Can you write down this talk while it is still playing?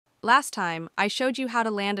Last time, I showed you how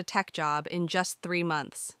to land a tech job in just 3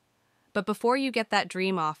 months. But before you get that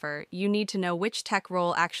dream offer, you need to know which tech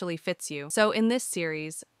role actually fits you. So in this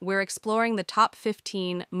series, we're exploring the top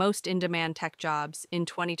 15 most in-demand tech jobs in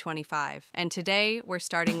 2025. And today, we're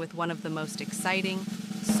starting with one of the most exciting,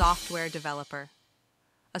 software developer.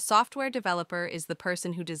 A software developer is the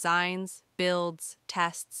person who designs, builds,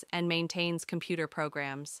 tests, and maintains computer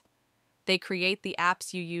programs. They create the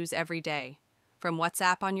apps you use every day, from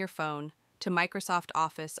WhatsApp on your phone to Microsoft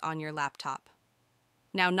Office on your laptop.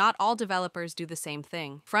 Now, not all developers do the same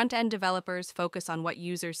thing. Front-end developers focus on what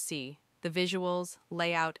users see, the visuals,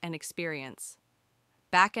 layout, and experience.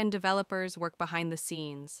 Backend developers work behind the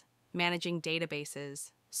scenes, managing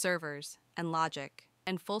databases, servers, and logic.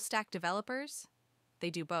 And full-stack developers? They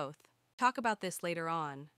do both. Talk about this later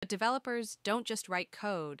on. But developers don't just write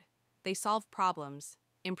code. They solve problems,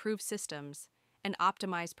 improve systems, and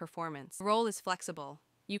optimize performance. The role is flexible.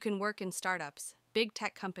 You can work in startups, big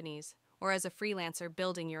tech companies, or as a freelancer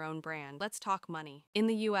building your own brand. Let's talk money. In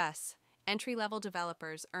the US, entry-level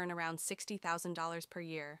developers earn around $60,000 per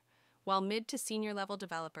year, while mid to senior level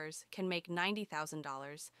developers can make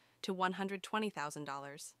 $90,000 to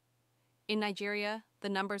 $120,000. In Nigeria, the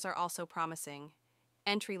numbers are also promising.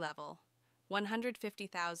 Entry level,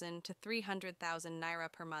 150,000 to 300,000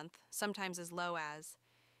 naira per month, sometimes as low as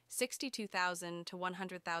 62,000 to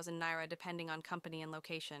 100,000 naira depending on company and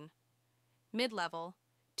location. Mid-level,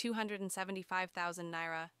 275,000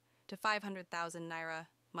 naira to 500,000 naira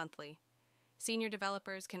monthly. Senior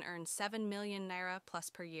developers can earn 7 million naira plus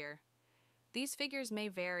per year. These figures may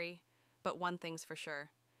vary, but one thing's for sure.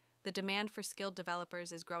 The demand for skilled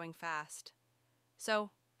developers is growing fast.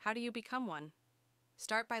 So, how do you become one?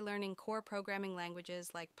 Start by learning core programming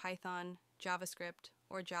languages like Python, JavaScript,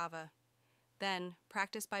 or Java. Then,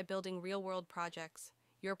 practice by building real-world projects.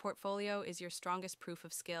 Your portfolio is your strongest proof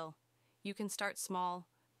of skill. You can start small,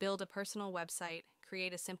 build a personal website,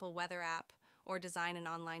 create a simple weather app, or design an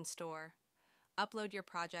online store. Upload your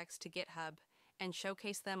projects to GitHub and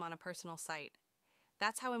showcase them on a personal site.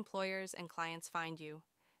 That's how employers and clients find you.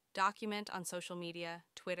 Document on social media,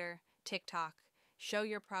 Twitter, TikTok. Show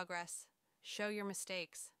your progress. Show your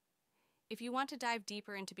mistakes. If you want to dive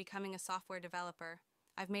deeper into becoming a software developer,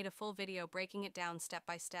 I've made a full video breaking it down step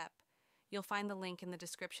by step. You'll find the link in the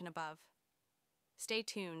description above. Stay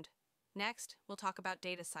tuned. Next, we'll talk about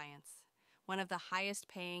data science, one of the highest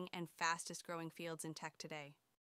paying and fastest growing fields in tech today.